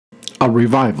A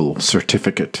revival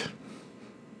certificate.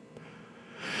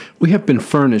 We have been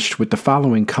furnished with the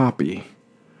following copy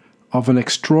of an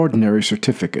extraordinary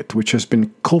certificate which has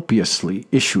been copiously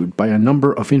issued by a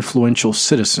number of influential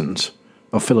citizens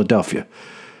of Philadelphia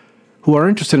who are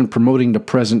interested in promoting the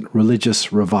present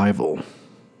religious revival.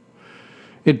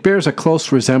 It bears a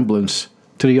close resemblance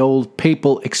to the old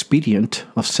papal expedient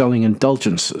of selling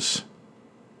indulgences.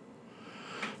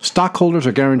 Stockholders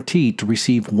are guaranteed to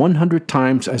receive 100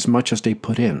 times as much as they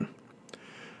put in.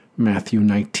 Matthew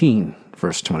 19,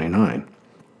 verse 29.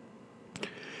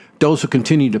 Those who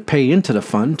continue to pay into the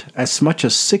fund as much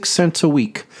as 6 cents a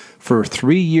week for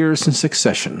 3 years in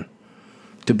succession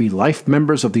to be life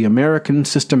members of the American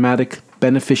Systematic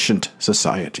Beneficent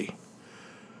Society.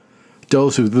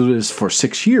 Those who do this for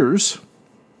 6 years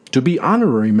to be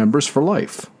honorary members for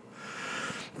life.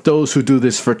 Those who do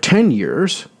this for 10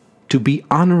 years to be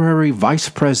honorary vice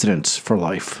presidents for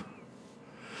life.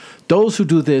 Those who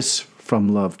do this from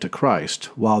love to Christ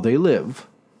while they live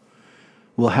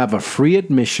will have a free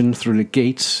admission through the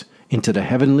gates into the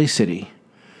heavenly city,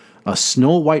 a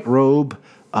snow-white robe,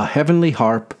 a heavenly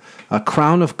harp, a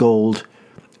crown of gold,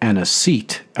 and a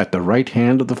seat at the right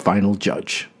hand of the final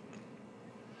judge.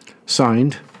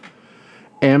 Signed,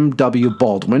 M. W.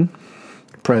 Baldwin,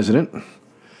 President,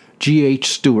 G. H.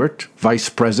 Stewart, Vice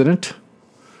President,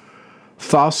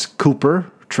 Thos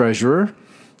Cooper, Treasurer,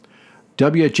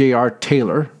 W. J. R.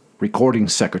 Taylor, Recording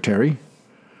Secretary,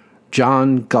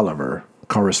 John Gulliver,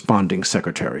 Corresponding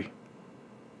Secretary.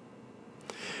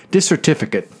 This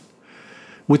certificate,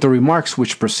 with the remarks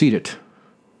which precede it,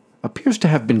 appears to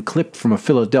have been clipped from a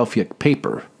Philadelphia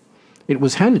paper. It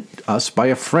was handed us by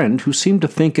a friend who seemed to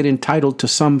think it entitled to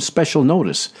some special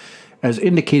notice as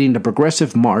indicating the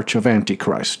progressive march of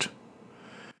Antichrist.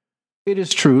 It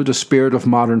is true the spirit of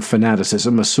modern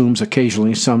fanaticism assumes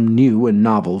occasionally some new and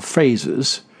novel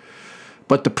phrases,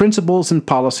 but the principles and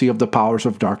policy of the powers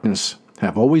of darkness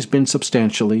have always been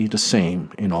substantially the same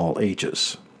in all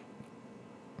ages.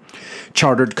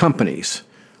 Chartered companies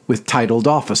with titled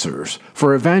officers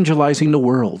for evangelizing the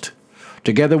world,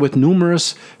 together with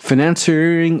numerous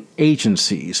financiering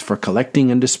agencies for collecting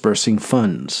and dispersing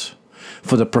funds,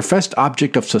 for the professed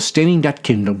object of sustaining that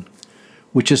kingdom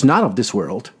which is not of this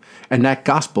world, and that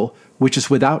gospel which is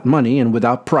without money and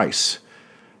without price,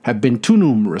 have been too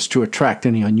numerous to attract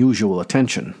any unusual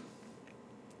attention.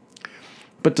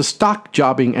 But the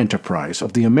stock-jobbing enterprise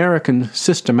of the American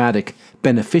Systematic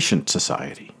Beneficent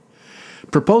Society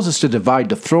proposes to divide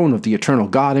the throne of the eternal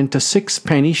God into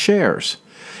 6-penny shares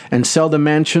and sell the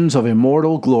mansions of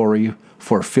immortal glory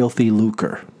for filthy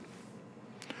lucre.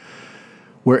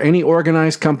 Were any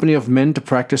organized company of men to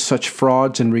practice such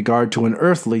frauds in regard to an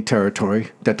earthly territory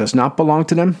that does not belong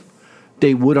to them,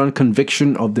 they would, on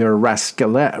conviction of their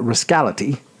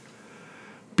rascality,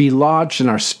 be lodged in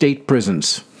our state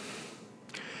prisons.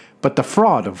 But the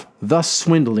fraud of thus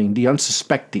swindling the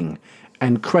unsuspecting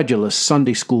and credulous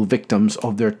Sunday school victims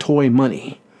of their toy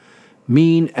money,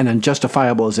 mean and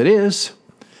unjustifiable as it is,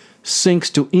 sinks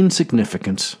to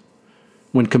insignificance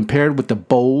when compared with the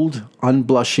bold,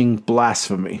 unblushing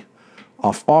blasphemy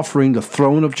of offering the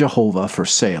throne of Jehovah for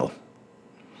sale.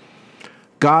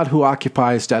 God, who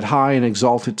occupies that high and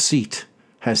exalted seat,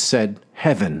 has said,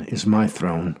 "Heaven is my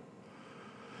throne."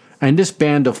 And this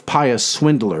band of pious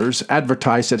swindlers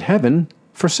advertised at heaven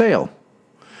for sale.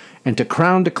 And to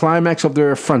crown the climax of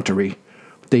their effrontery,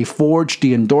 they forged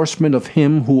the endorsement of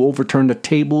him who overturned the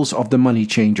tables of the money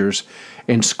changers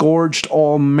and scourged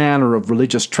all manner of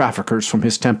religious traffickers from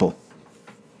his temple,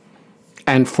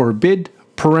 and forbid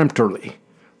peremptorily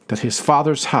that his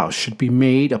Father's house should be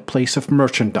made a place of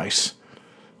merchandise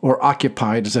or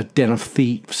occupied as a den of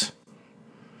thieves.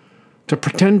 To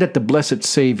pretend that the blessed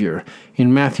Savior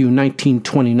in Matthew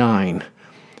 19:29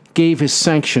 gave his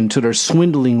sanction to their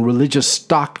swindling religious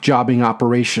stock-jobbing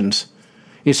operations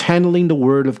is handling the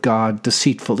word of God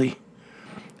deceitfully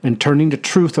and turning the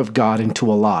truth of God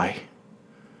into a lie.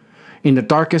 In the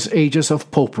darkest ages of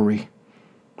popery,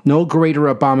 no greater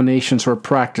abominations were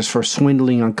practiced for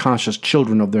swindling unconscious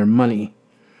children of their money.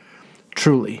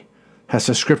 Truly, has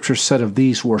the Scripture said of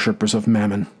these worshippers of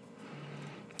mammon,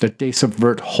 that they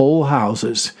subvert whole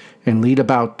houses and lead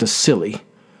about the silly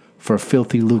for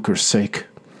filthy lucre's sake.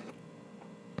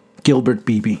 Gilbert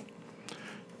Beebe,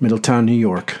 Middletown, New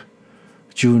York,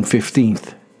 June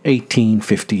 15th,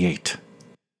 1858.